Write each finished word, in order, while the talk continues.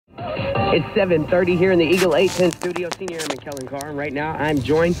It's 7:30 here in the Eagle 810 studio. Senior Airman Kellen Carr. And right now, I'm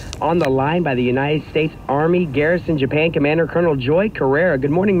joined on the line by the United States Army Garrison Japan Commander Colonel Joy Curriera.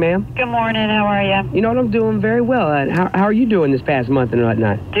 Good morning, ma'am. Good morning. How are you? You know what? I'm doing very well. How are you doing this past month and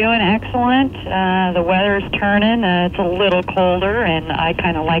whatnot? Doing excellent. The weather's turning. It's a little colder, and I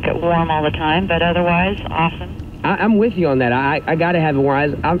kind of like it warm all the time, but otherwise, awesome. I'm with you on that. I got to have it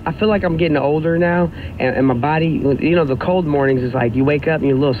warm. I feel like I'm getting older now, and my body, you know, the cold mornings is like you wake up and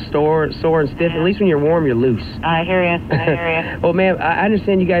you're a little sore and stiff. Yeah. At least when you're warm, you're loose. I hear you. Well, ma'am, I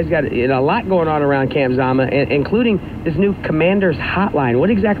understand you guys got a lot going on around Camp Zama, including this new Commander's Hotline.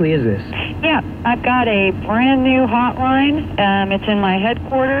 What exactly is this? Yeah, I've got a brand new hotline. It's in my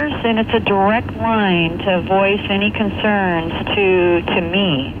headquarters, and it's a direct line to voice any concerns to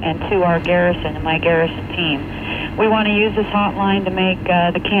me and to our garrison and my garrison team. We want to use this hotline to make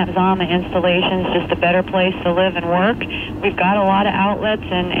the Camp Zama installations just a better place to live and work. We've got a lot of outlets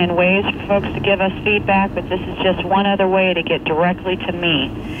and ways for folks to give us feedback, but this is just one other way to get directly to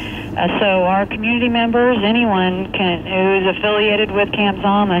me. So our community members, anyone who's affiliated with Camp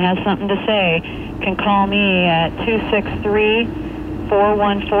Zama has something to say, can call me at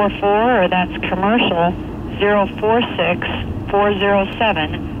 263-4144, or that's commercial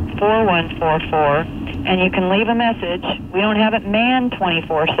 046-407-4144. And you can leave a message. We don't have it manned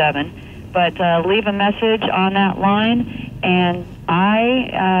 24/7, but leave a message on that line, and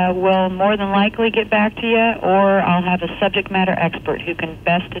I will more than likely get back to you, or I'll have a subject matter expert who can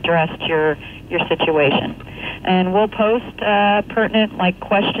best address your situation. And we'll post pertinent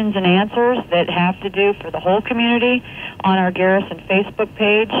questions and answers that have to do for the whole community on our Garrison Facebook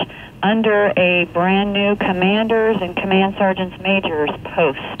page under a brand new Commanders and Command Sergeants Majors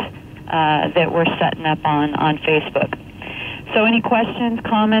post that we're setting up on Facebook. So any questions,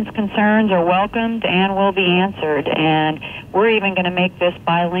 comments, concerns are welcomed and will be answered. And we're even going to make this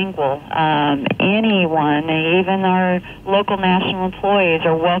bilingual. Anyone, even our local national employees,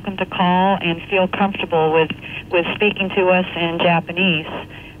 are welcome to call and feel comfortable with speaking to us in Japanese.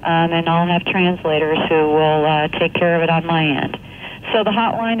 And I'll have translators who will take care of it on my end. So the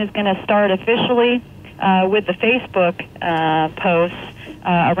hotline is going to start officially with the Facebook posts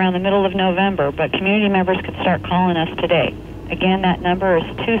around the middle of November, but community members can start calling us today. Again, that number is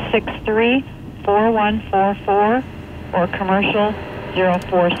 263-4144 or commercial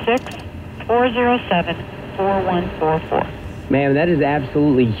 046-407-4144. Ma'am, that is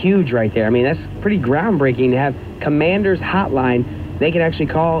absolutely huge right there. I mean, that's pretty groundbreaking to have Commander's Hotline. They can actually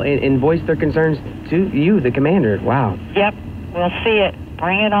call and voice their concerns to you, the commander. Wow. Yep, we'll see it.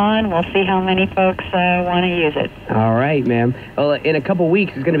 Bring it on. We'll see how many folks want to use it. All right, ma'am. Well, in a couple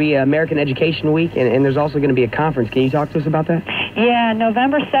weeks, it's going to be American Education Week, and there's also going to be a conference. Can you talk to us about that? Yeah,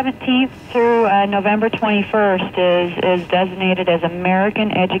 November 17th through November 21st is designated as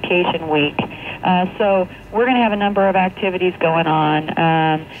American Education Week. So we're going to have a number of activities going on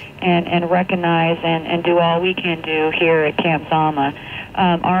and recognize and do all we can do here at Camp Zama.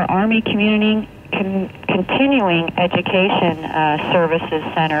 Our Army Continuing Education Services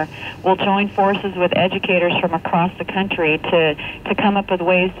Center will join forces with educators from across the country to come up with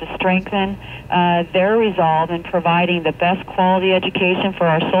ways to strengthen their resolve in providing the best quality education for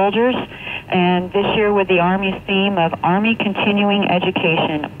our soldiers. And this year with the Army's theme of Army Continuing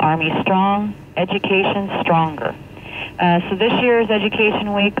Education, Army Strong, Education Stronger. So this year's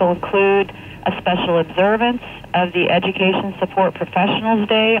Education Week will include a special observance of the Education Support Professionals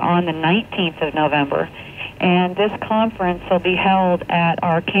Day on the 19th of November. And this conference will be held at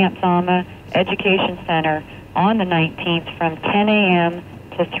our Camp Zama Education Center on the 19th from 10 a.m.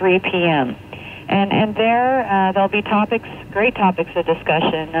 to 3 p.m. And there'll be great topics of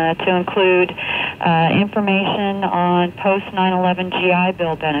discussion to include information on post-9/11 GI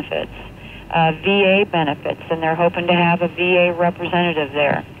Bill benefits, VA benefits, and they're hoping to have a VA representative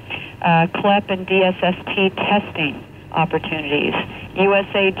there. CLEP and DSST testing opportunities,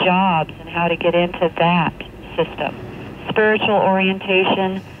 USA Jobs and how to get into that system, spiritual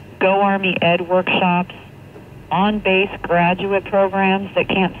orientation, Go Army Ed workshops, on-base graduate programs that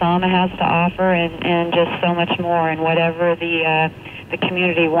Camp Zama has to offer, and just so much more, and whatever the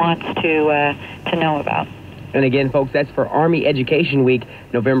community wants to know about. And again, folks, that's for Army Education Week,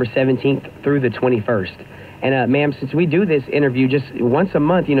 November 17th through the 21st. And, ma'am, since we do this interview just once a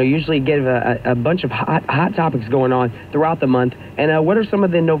month, usually give a bunch of hot topics going on throughout the month. And what are some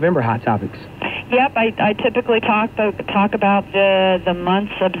of the November hot topics? Yep, I typically talk about the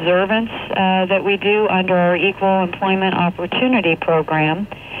month's observance that we do under our Equal Employment Opportunity Program,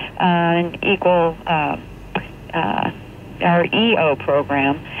 our EO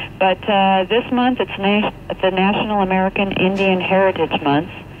program. But this month it's the National American Indian Heritage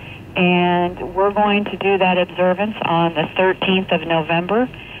Month. And we're going to do that observance on the 13th of November,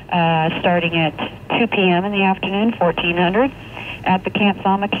 starting at 2 p.m. in the afternoon, 1400, at the Camp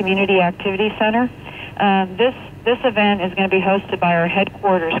Zama Community Activity Center. This event is going to be hosted by our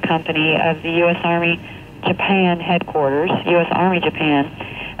headquarters company of the U.S. Army Japan headquarters, U.S. Army Japan,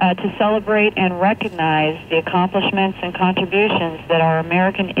 to celebrate and recognize the accomplishments and contributions that our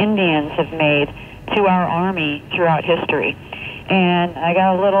American Indians have made to our Army throughout history. And I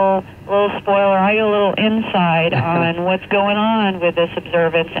got a little spoiler, I got a little insight on what's going on with this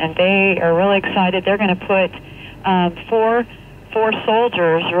observance, and they are really excited. They're going to put four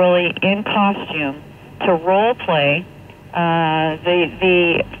soldiers really in costume to role play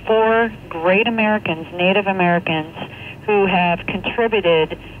the four great Americans, Native Americans, who have contributed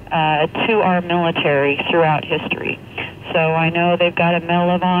to our military throughout history. So I know they've got a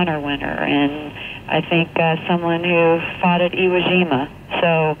Medal of Honor winner, and I think someone who fought at Iwo Jima.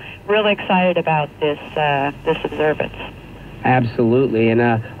 So really excited about this observance. Absolutely. And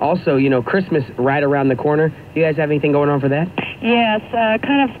also, you know, Christmas right around the corner. Do you guys have anything going on for that? Yes,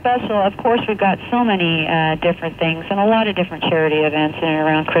 kind of special. Of course, we've got so many different things and a lot of different charity events in and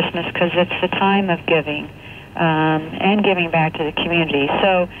around Christmas because it's the time of giving and giving back to the community.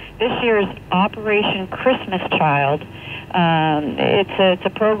 So this year's Operation Christmas Child, it's a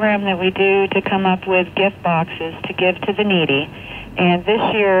program that we do to come up with gift boxes to give to the needy. And this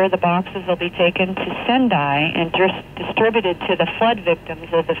year, the boxes will be taken to Sendai and distributed to the flood victims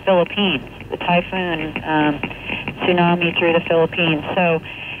of the Philippines, the typhoon tsunami through the Philippines. So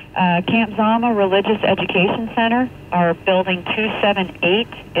Camp Zama Religious Education Center, our building 278,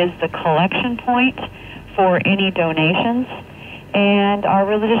 is the collection point for any donations. And our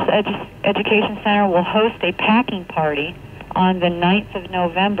Religious Education Center will host a packing party on the 9th of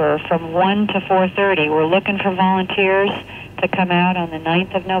November from 1 to 4:30. We're looking for volunteers to come out on the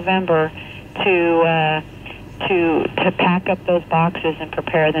 9th of November to pack up those boxes and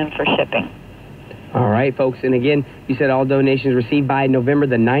prepare them for shipping. All right, folks. And again, you said all donations received by November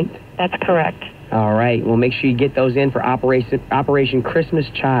the 9th? That's correct. All right. Well, make sure you get those in for Operation Christmas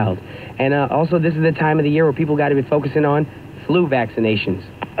Child. And also, this is the time of the year where people got to be focusing on flu vaccinations.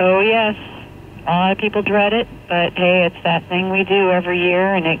 Oh, yes. A lot of people dread it, but hey, it's that thing we do every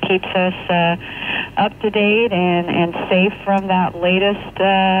year, and it keeps us up to date and safe from that latest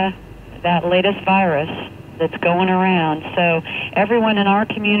virus that's going around. So everyone in our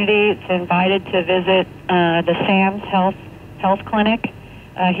community is invited to visit the Sam's Health Clinic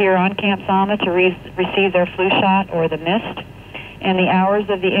here on Camp Zama to receive their flu shot or the mist. And the hours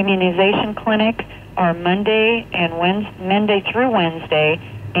of the immunization clinic are Monday through Wednesday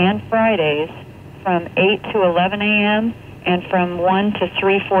and Fridays from 8 to 11 a.m. and from 1 to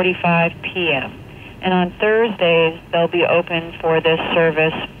 3:45 p.m. And on Thursdays, they'll be open for this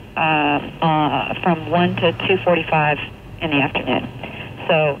service from 1 to 2:45 in the afternoon.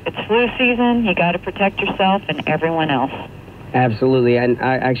 So it's flu season. You got to protect yourself and everyone else. Absolutely. And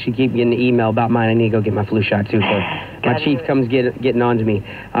I actually keep getting the email about mine. I need to go get my flu shot, too. So my chief comes getting on to me.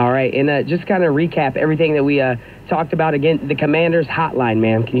 All right. And just kind of recap everything that we talked about. Again, the Commander's Hotline,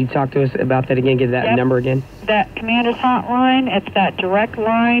 ma'am. Can you talk to us about that again? Give that number again. That Commander's Hotline, it's that direct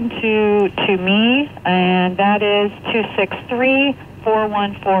line to me, and that is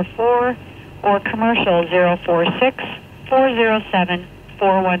 263-4144 or commercial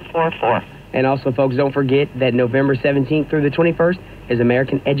 046-407-4144. And also, folks, don't forget that November 17th through the 21st is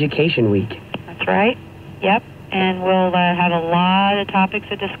American Education Week. That's right. Yep. And we'll have a lot of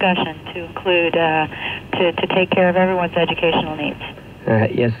topics of discussion to include to take care of everyone's educational needs.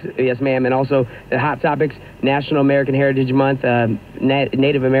 Yes, ma'am. And also the hot topics: National American Heritage Month,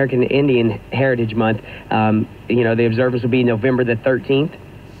 Native American Indian Heritage Month. The observance will be November the 13th,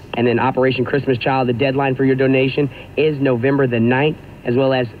 and then Operation Christmas Child. The deadline for your donation is November the 9th. As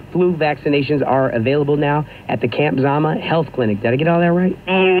well as flu vaccinations are available now at the Camp Zama Health Clinic. Did I get all that right?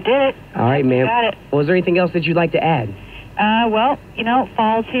 You did it. All right, ma'am. Got it. Well, is there anything else that you'd like to add? Well,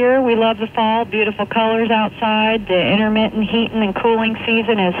 fall's here. We love the fall. Beautiful colors outside. The intermittent heating and cooling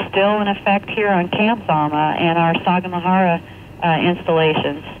season is still in effect here on Camp Zama and our Sagamihara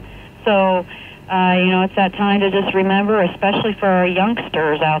installations. So, it's that time to just remember, especially for our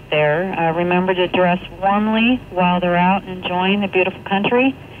youngsters out there, remember to dress warmly while they're out enjoying the beautiful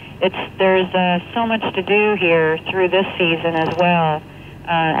country. There's so much to do here through this season as well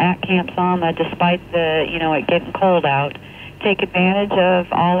at Camp Zama, despite it getting cold out. Take advantage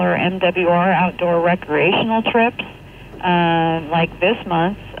of all our MWR outdoor recreational trips, like this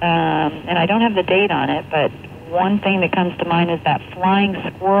month, and I don't have the date on it, but one thing that comes to mind is that flying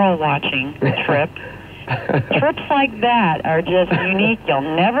squirrel watching trip trips like that are just unique.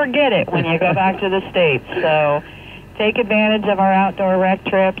 You'll never get it when you go back to the States. So take advantage of our outdoor rec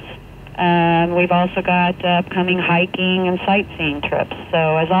trips. We've also got upcoming hiking and sightseeing trips.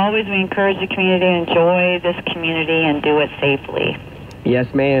 So as always, we encourage the community to enjoy this community and do it safely. Yes,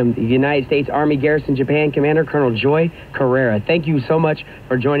 ma'am. The United States Army Garrison Japan Commander Colonel Joy Curriera. Thank you so much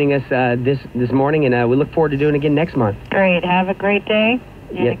for joining us this morning, and we look forward to doing it again next month. Great. Have a great day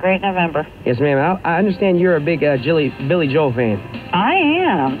and a great November. Yes, ma'am. I understand you're a big Billy Joel fan. I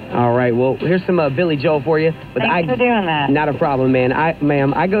am. All right. Well, here's some Billy Joel for you. But Thanks for doing that. Not a problem,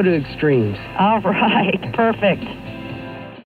 ma'am. I go to extremes. All right. Perfect.